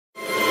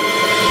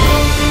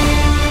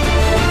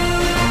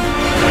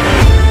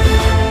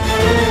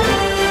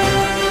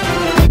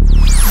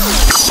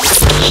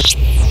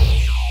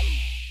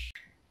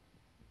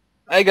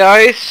Hi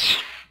guys,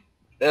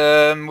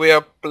 we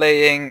are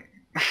playing.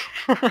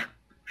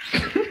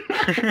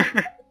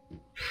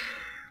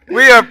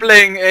 We are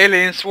playing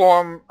Alien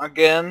Swarm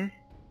again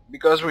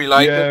because we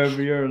liked Yeah, it.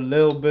 we are a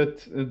little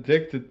bit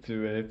addicted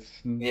to it,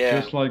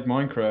 Yeah, just like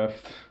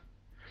Minecraft.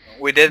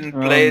 we didn't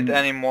play it Um,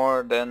 any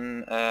more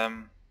than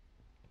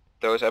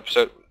those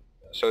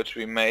episodes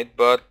we made,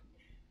 but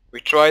we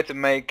tried to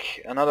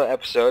make another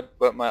episode,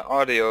 but my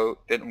audio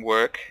didn't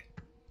work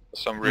for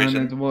some and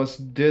reason. it was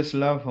this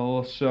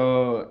level,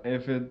 so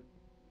if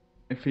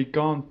we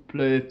can't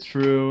play it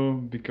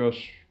through because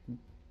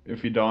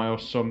if we die or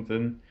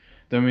something,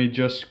 then we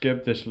just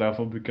skip this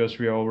level because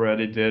we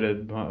already did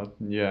it. But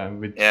yeah,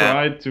 we Yeah,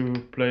 tried to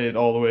play it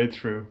all the way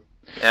through.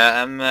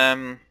 yeah,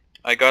 and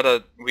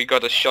we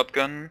got a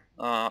shotgun,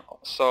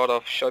 sort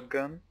of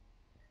shotgun,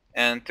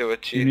 and two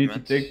You need to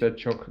take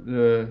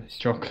achievements. that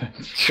chocolate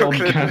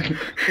Chocolate.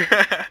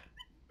 shotgun.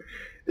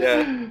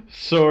 Yeah.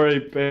 Sorry,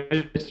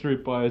 pastry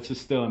pirates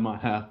is still in my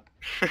head.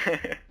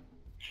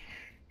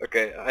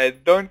 Okay, I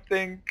don't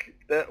think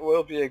that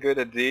will be a good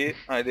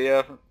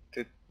idea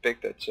to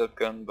pick that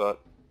shotgun, but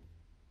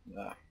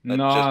nah,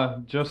 Nah,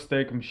 just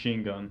take a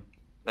machine gun.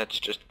 let's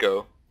just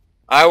go.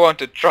 I want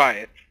to try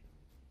it.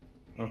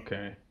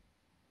 Okay.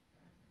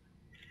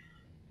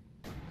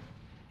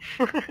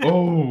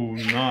 Oh,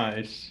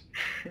 nice.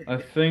 I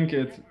think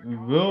it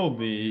will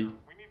be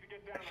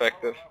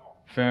Effective.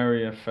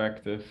 very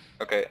effective.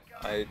 Okay,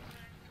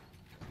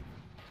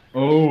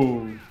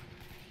 Oh,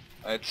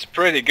 it's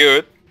pretty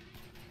good.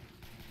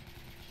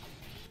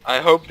 I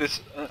hope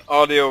this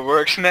audio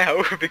works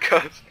now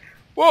because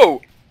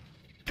whoa,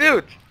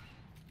 dude,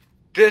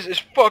 this is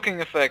fucking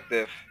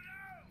effective.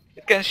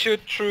 It can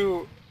shoot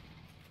through.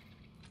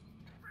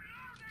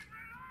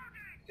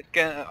 It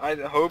can. I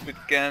hope it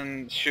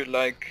can shoot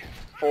like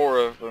 4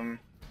 of them.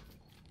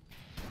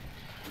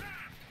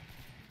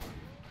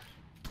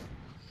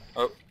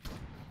 Oh,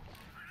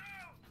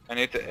 I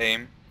need to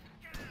aim.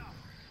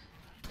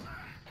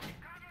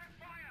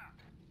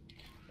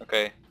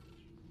 Okay.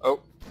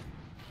 Oh,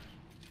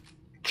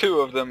 2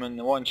 of them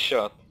in one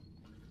shot.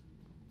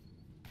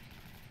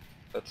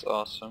 That's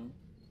awesome.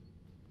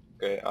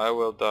 Okay, I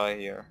will die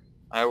here.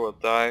 I will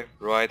die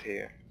right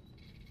here.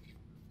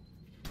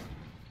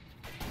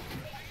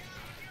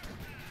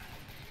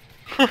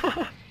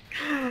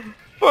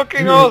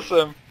 Fucking dude,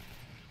 awesome!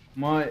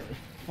 my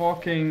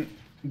fucking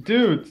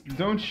dude!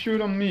 Don't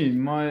shoot on me.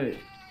 My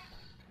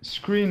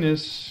screen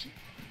is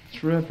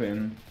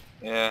tripping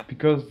Yeah.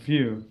 because of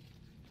you.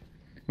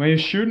 When you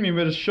shoot me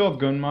with a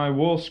shotgun, my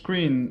whole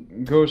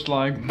screen goes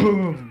like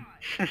boom.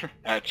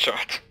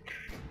 Headshot.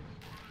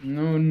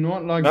 No,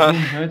 not like No.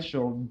 boom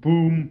headshot,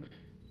 boom,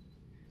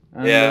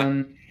 and Yeah.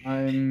 then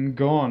I'm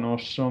gone or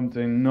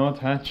something. Not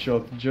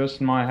headshot, just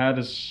my head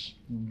is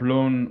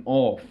blown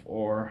off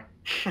or.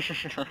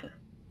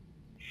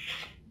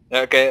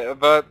 Okay,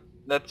 but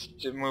let's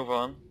just move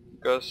on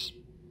because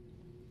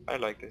I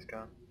like this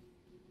gun.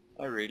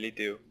 I really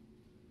do.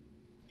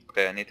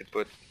 Okay, I need to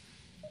put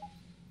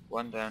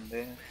one down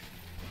there.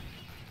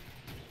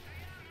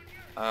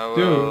 I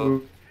will.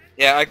 Dude,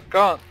 Yeah, I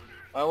can't.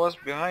 I was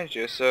behind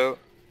you, so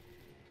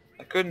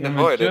I couldn't yeah, but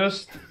avoid it.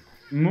 just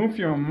move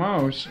your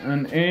mouse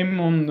and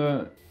aim on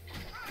the.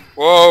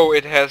 Whoa,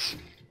 it has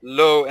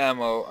low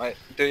ammo.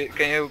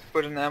 Can you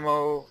put an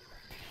ammo?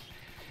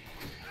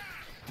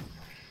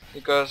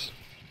 Because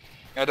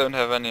I don't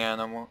have any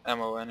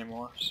ammo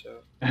anymore, so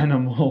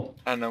Animal.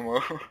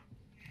 ammo.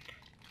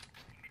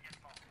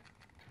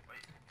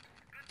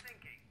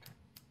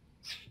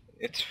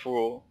 It's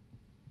full,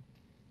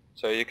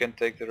 so you can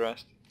take the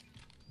rest.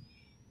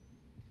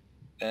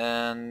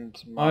 And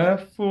I my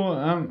have full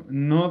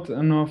not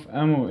enough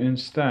ammo in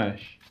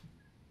stash.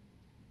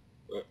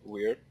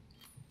 weird.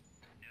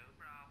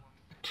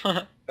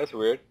 That's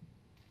weird.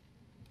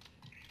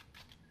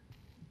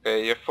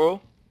 Okay, you're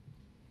full.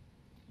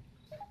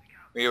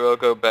 We will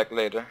go back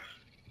later,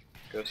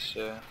 because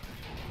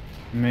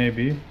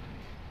Maybe.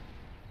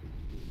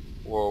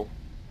 whoa.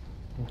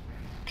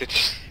 Did you...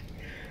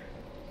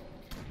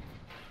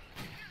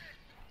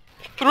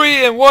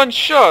 3 in one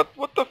shot!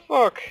 What the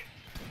fuck?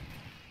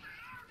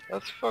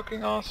 That's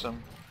fucking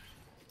awesome.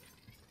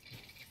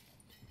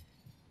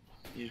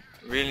 You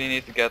really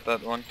need to get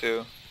that one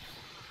too.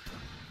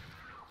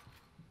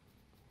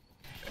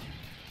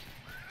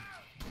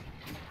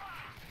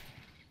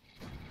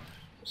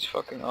 It's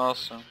fucking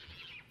awesome.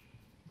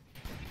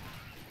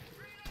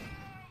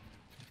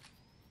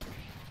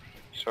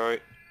 Sorry.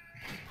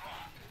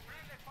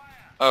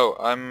 Oh,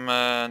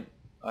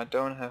 I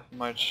don't have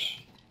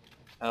much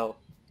health.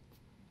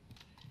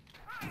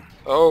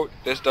 Oh,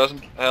 this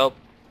doesn't help.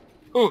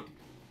 Ooh.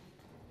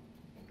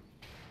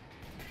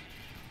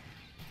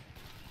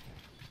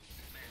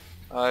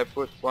 I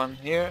put one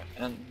here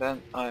and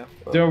then I...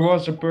 There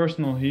was a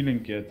personal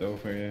healing kit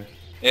over here.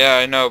 Yeah,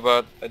 I know,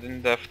 but I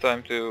didn't have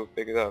time to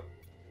pick it up.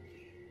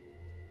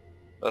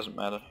 Doesn't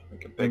matter. We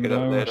can pick it But up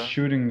I was later.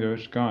 shooting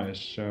those guys,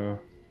 so.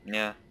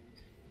 Yeah,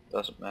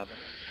 doesn't matter.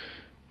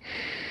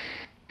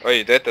 Oh,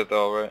 you did that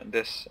already.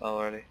 This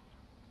already.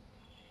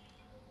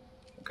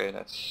 Okay,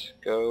 let's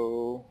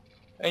go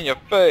in your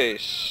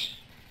face.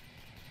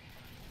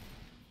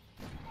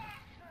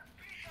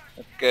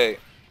 Okay.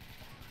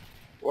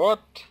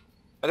 What?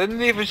 I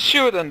didn't even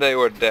shoot and they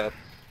were dead.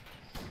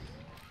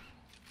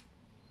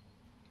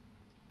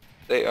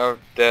 They are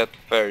dead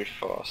very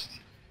fast.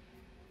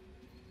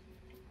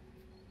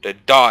 They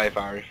die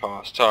very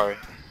fast, sorry.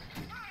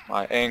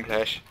 My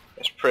English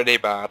is pretty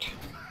bad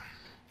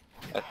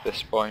at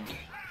this point.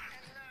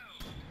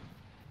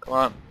 Come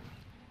on.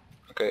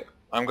 Okay,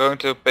 I'm going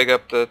to pick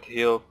up that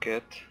heal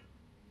kit.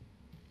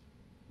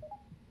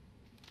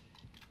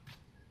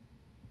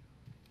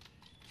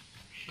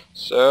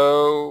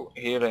 So,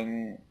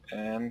 healing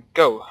and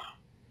go.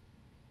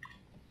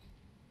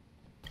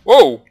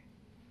 Whoa!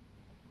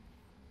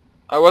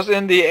 I was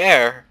in the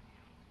air.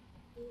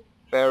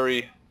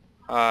 Very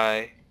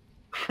high.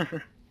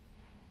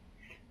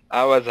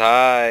 I was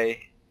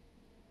high.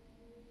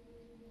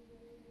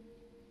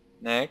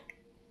 Nick?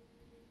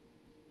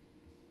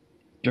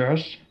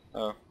 Yes?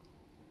 Oh.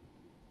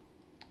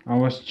 I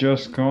was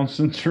just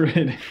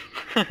concentrating.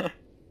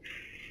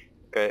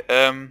 Okay,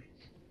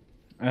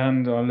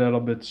 And a little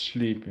bit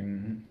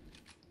sleeping.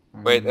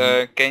 wait,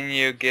 can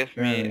you give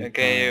me, very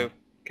can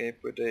you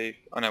put a,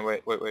 oh no,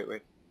 wait.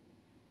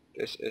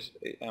 This is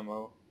a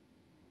ammo.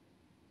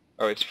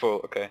 Oh, it's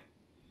full, okay.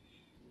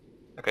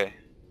 Okay.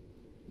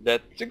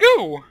 Let's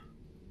go!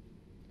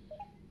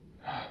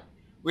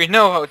 We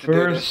know how to do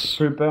this. First,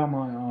 prepare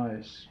my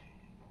eyes.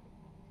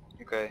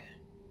 Okay.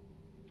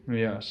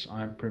 Yes,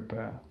 I'm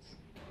prepared.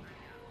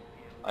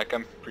 I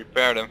can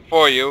prepare them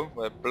for you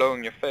by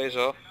blowing your face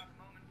off.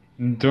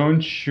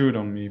 Don't shoot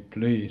on me,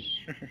 please.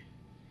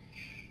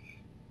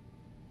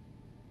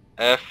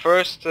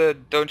 First,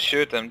 don't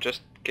shoot them,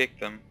 just kick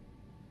them.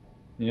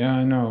 Yeah,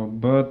 I know,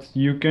 but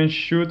you can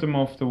shoot them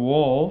off the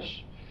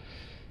walls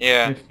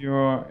Yeah, if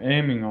you're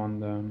aiming on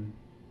them.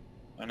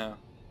 I know.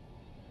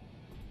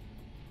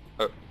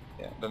 Oh,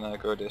 yeah, then I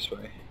go this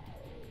way.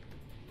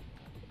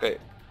 Okay.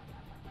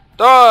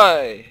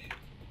 Die!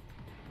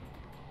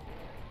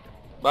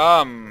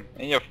 Bam!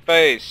 In your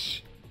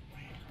face!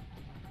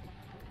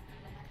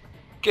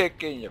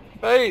 Kick in your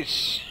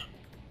face!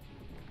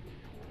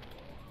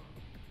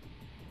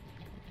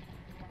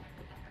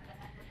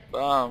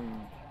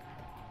 Bam!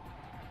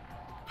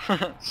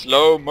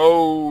 Slow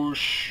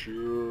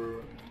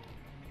motion!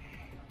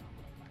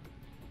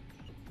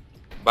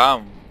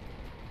 Bam!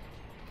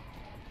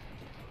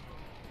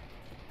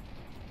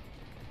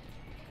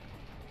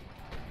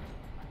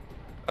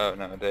 Oh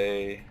no,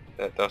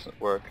 that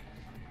doesn't work.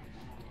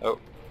 Oh.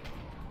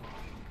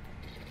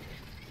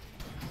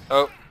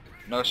 Oh,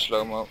 no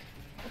slow-mo.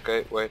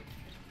 Okay, wait.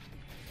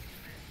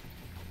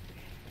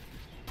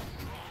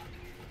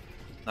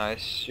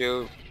 Nice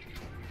shoot.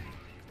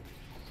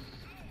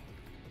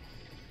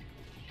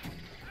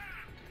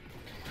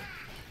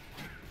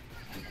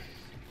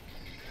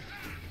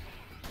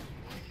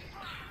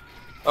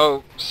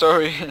 Oh,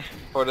 sorry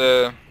for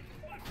the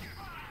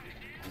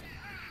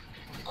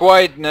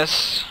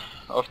quietness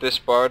of this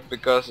part,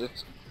 because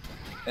it's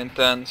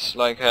intense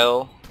like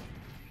hell.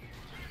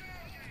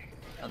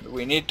 And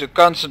we need to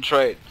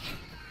concentrate.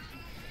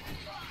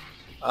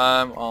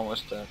 I'm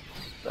almost dead.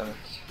 Damn it.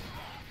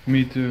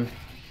 Me too.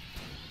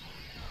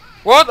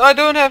 What? I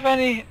don't have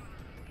any...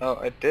 Oh,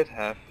 I did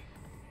have.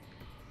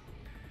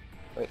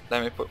 Wait,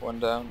 let me put one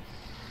down.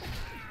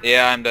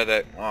 Yeah, I'm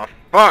dead. Oh,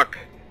 fuck!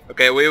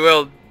 Okay, we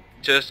will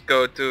just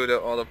go to the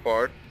other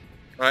part,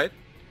 right?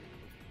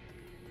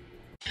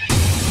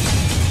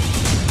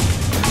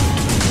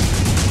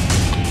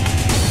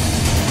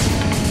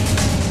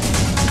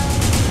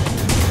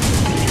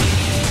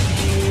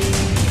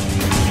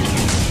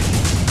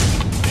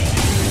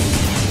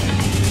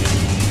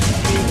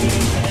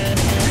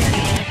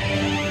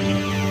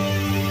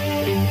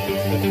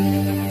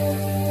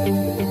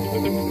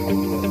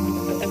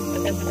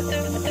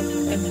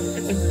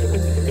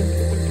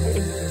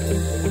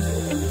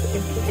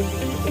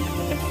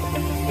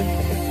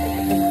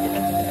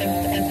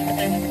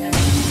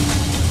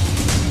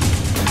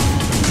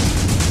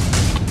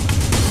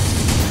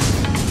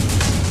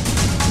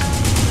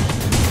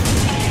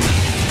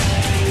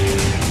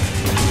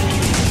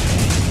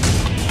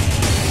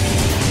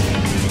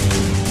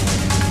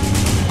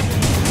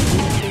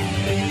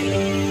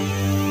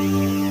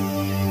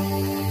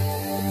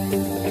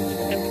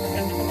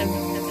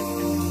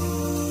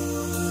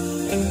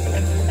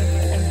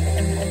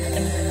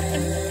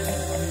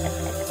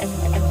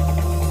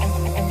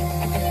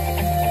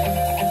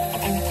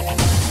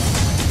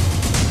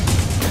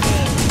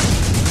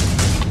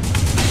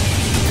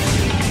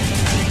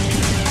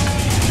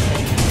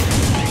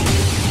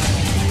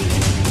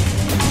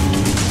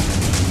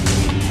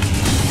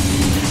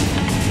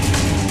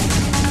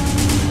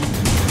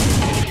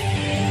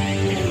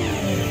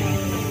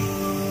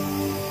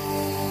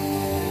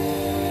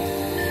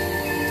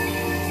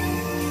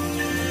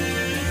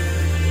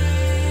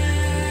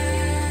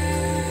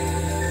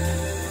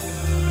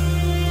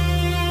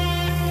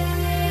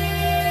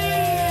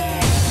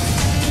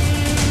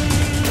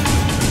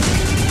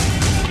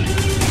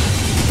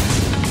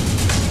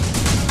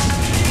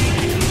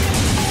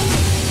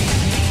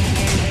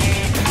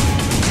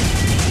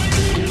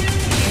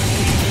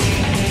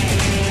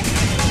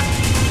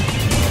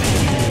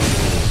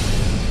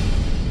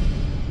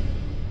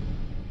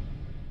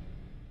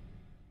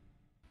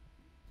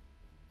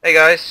 Hey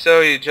guys,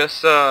 so you just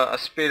saw a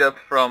speed up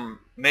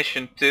from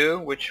mission 2,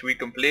 which we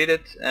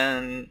completed,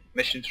 and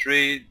mission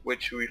 3,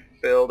 which we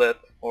failed at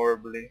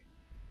horribly.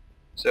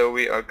 So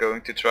we are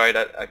going to try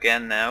that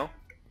again now.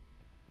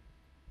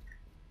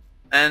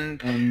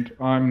 And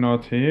I'm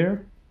not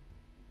here.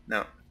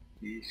 no,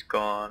 he's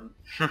gone.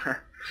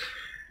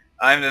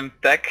 I'm the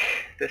tech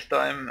this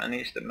time and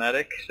he's the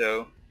medic,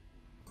 so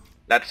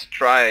let's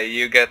try.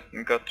 You got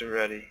to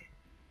ready.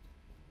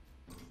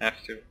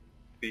 Have to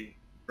be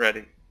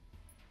ready.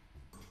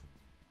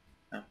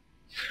 No.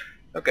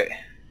 Okay.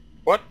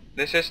 What?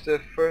 This is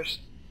the first.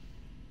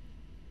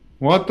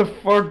 What the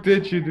fuck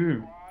did you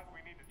do?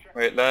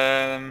 Wait,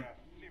 1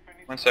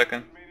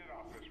 second.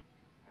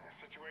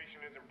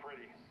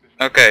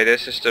 Okay,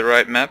 this is the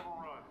right map.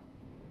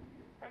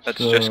 Let's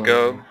just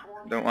go.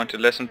 Don't want to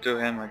listen to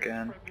him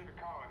again.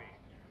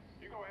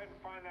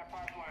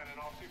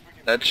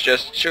 Let's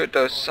just shoot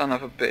those son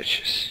of a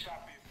bitches.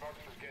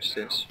 What's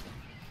this?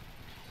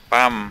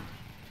 Bam!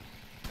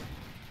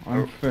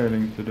 I'm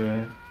failing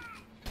today.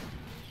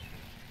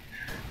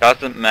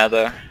 Doesn't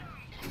matter.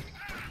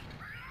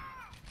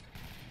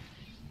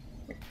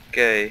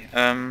 Okay,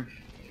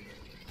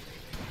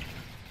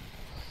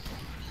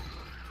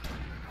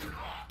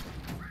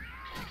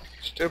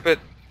 stupid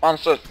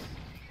monster.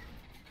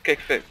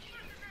 Kickflip.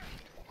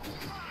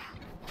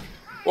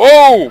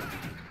 Whoa!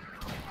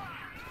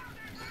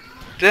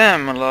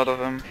 Damn, a lot of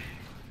them.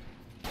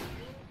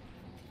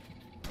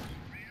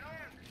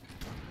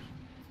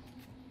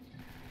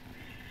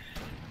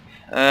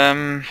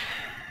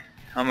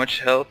 How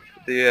much health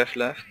do you have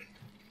left?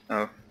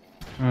 Oh,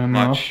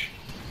 much.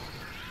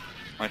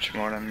 Much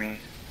more than me.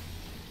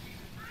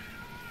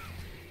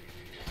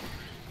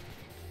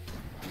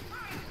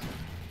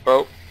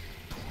 Oh.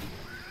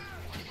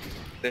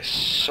 This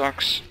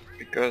sucks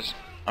because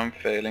I'm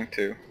failing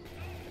too.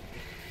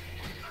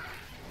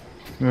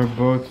 We're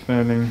both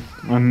failing.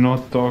 I'm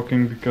not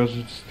talking because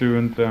it's too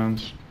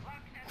intense.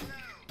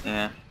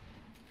 Yeah.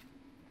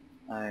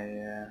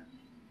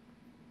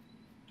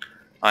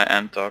 I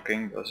am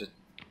talking, but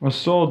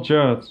Assault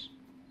jets.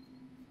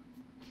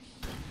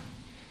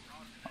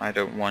 I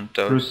don't want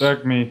those.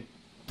 Protect me.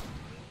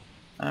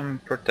 I'm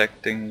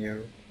protecting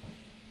you.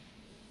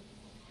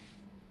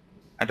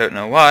 I don't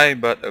know why,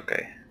 but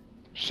okay.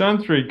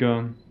 Sentry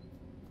gun.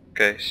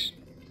 Okay.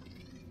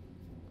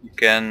 You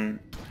can...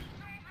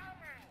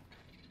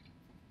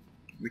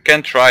 We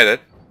can try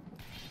that.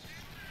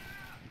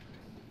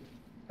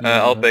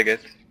 I'll pick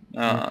it.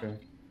 Okay.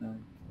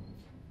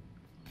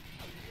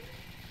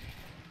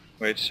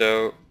 Wait,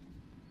 so...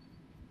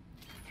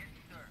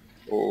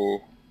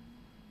 Oh.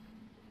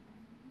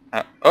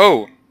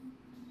 Oh!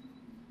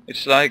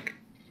 It's like...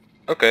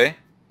 Okay.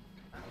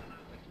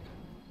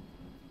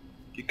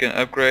 You can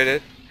upgrade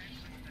it.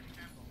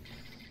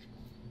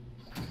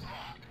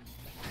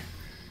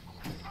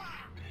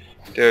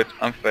 Dude,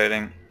 I'm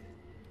failing.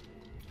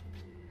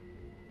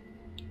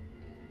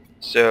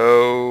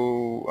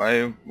 So...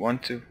 I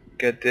want to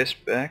get this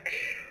back.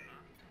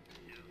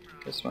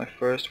 That's my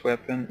first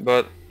weapon,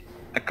 but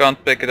I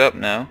can't pick it up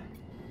now.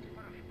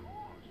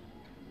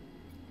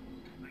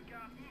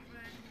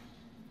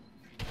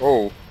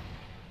 Oh.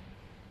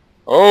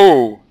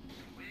 Oh!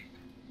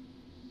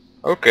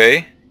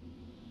 Okay.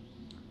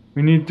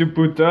 We need to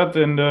put that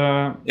in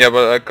the... Yeah,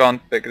 but I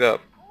can't pick it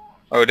up.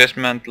 Oh,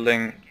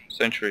 dismantling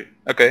sentry.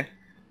 Okay.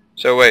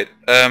 So wait,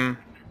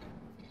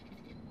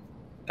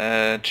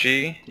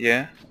 G,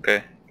 yeah,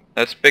 okay.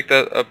 Let's pick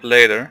that up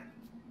later.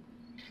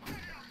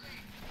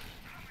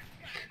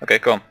 Okay,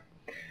 come.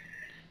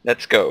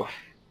 Let's go.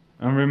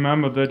 And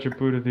remember that you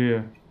put it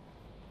here.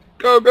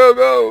 Go, go,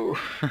 go!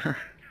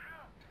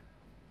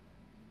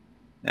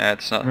 Yeah,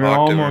 it's not We're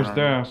hard to almost remember.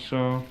 there,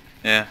 so...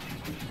 Yeah.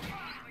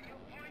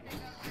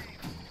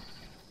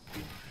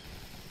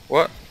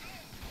 What?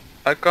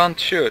 I can't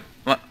shoot.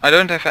 I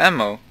don't have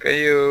ammo. Can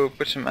you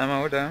put some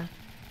ammo down?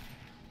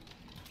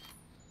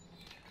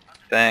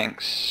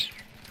 Thanks.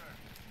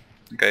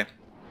 Okay.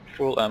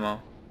 Full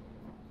ammo.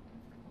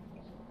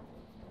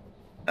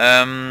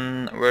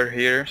 We're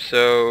here,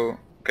 so...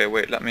 Okay,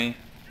 wait, let me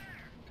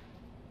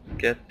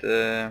get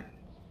the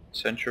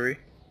sentry.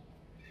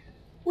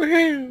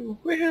 Woohoo!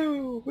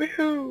 Woohoo!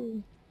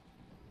 Woohoo!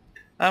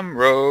 I'm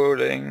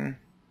rolling.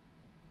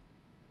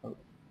 Oh,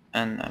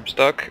 and I'm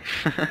stuck.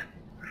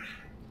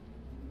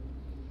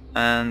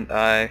 And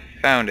I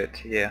found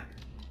it, yeah.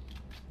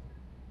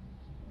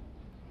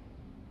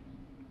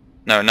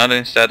 No, not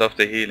instead of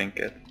the healing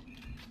kit.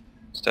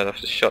 Instead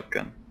of the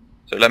shotgun.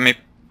 So let me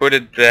put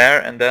it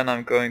there and then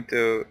I'm going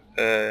to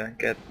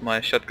get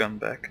my shotgun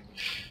back.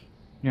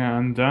 Yeah,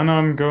 and then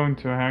I'm going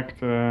to hack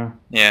the...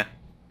 Yeah.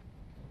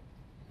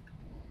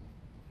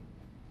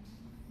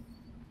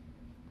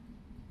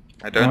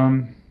 I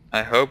don't...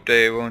 I hope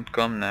they won't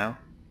come now.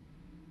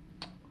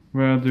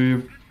 Where do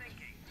you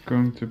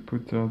going to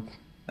put that?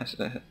 That's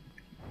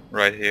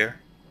right here.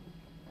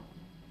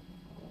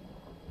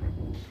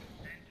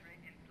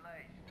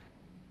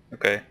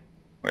 Okay.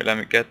 Wait, let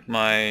me get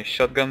my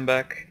shotgun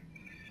back.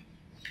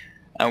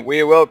 And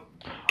we will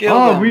kill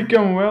them. We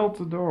can weld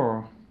the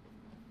door.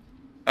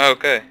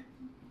 Okay,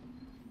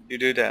 you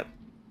do that.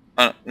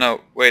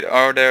 No, wait,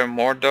 are there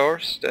more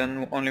doors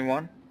than only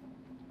one?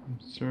 I'm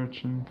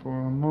searching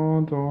for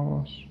more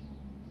doors.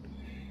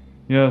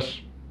 Yes,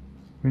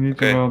 we need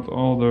to Okay, build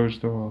all those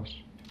doors.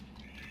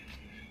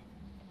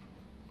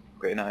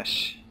 okay,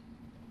 nice.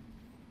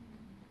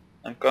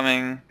 I'm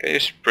coming. Can you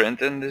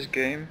sprint in this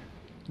game?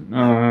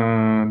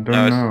 No,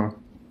 Don't know.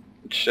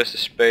 it's just a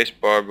space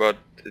bar, but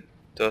it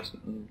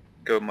doesn't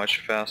go much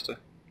faster.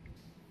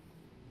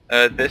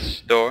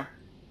 This door,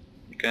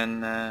 you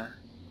can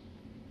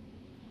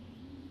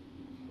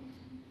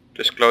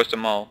just close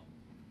them all.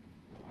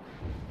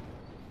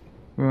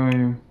 Where are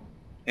you?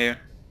 Here,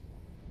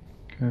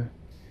 Okay.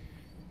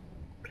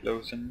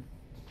 close them.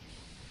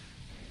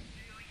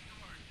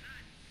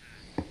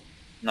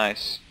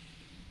 Nice.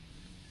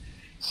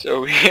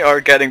 So we are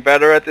getting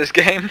better at this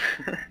game.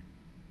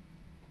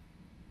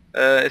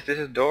 Is this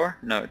a door?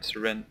 No, it's a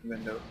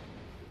window.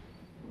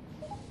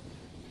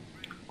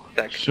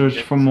 Text Search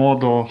for objects. more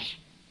doors.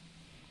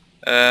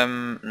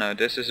 No,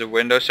 this is a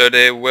window, so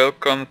they will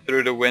come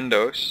through the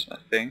windows, I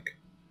think.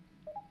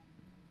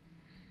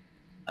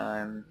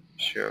 I'm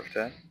sure of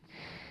that.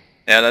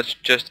 Yeah, let's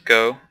just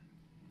go.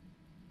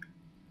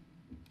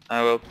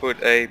 I will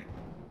put a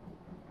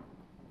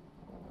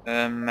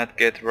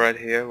medkit right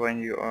here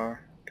when you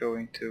are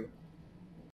going to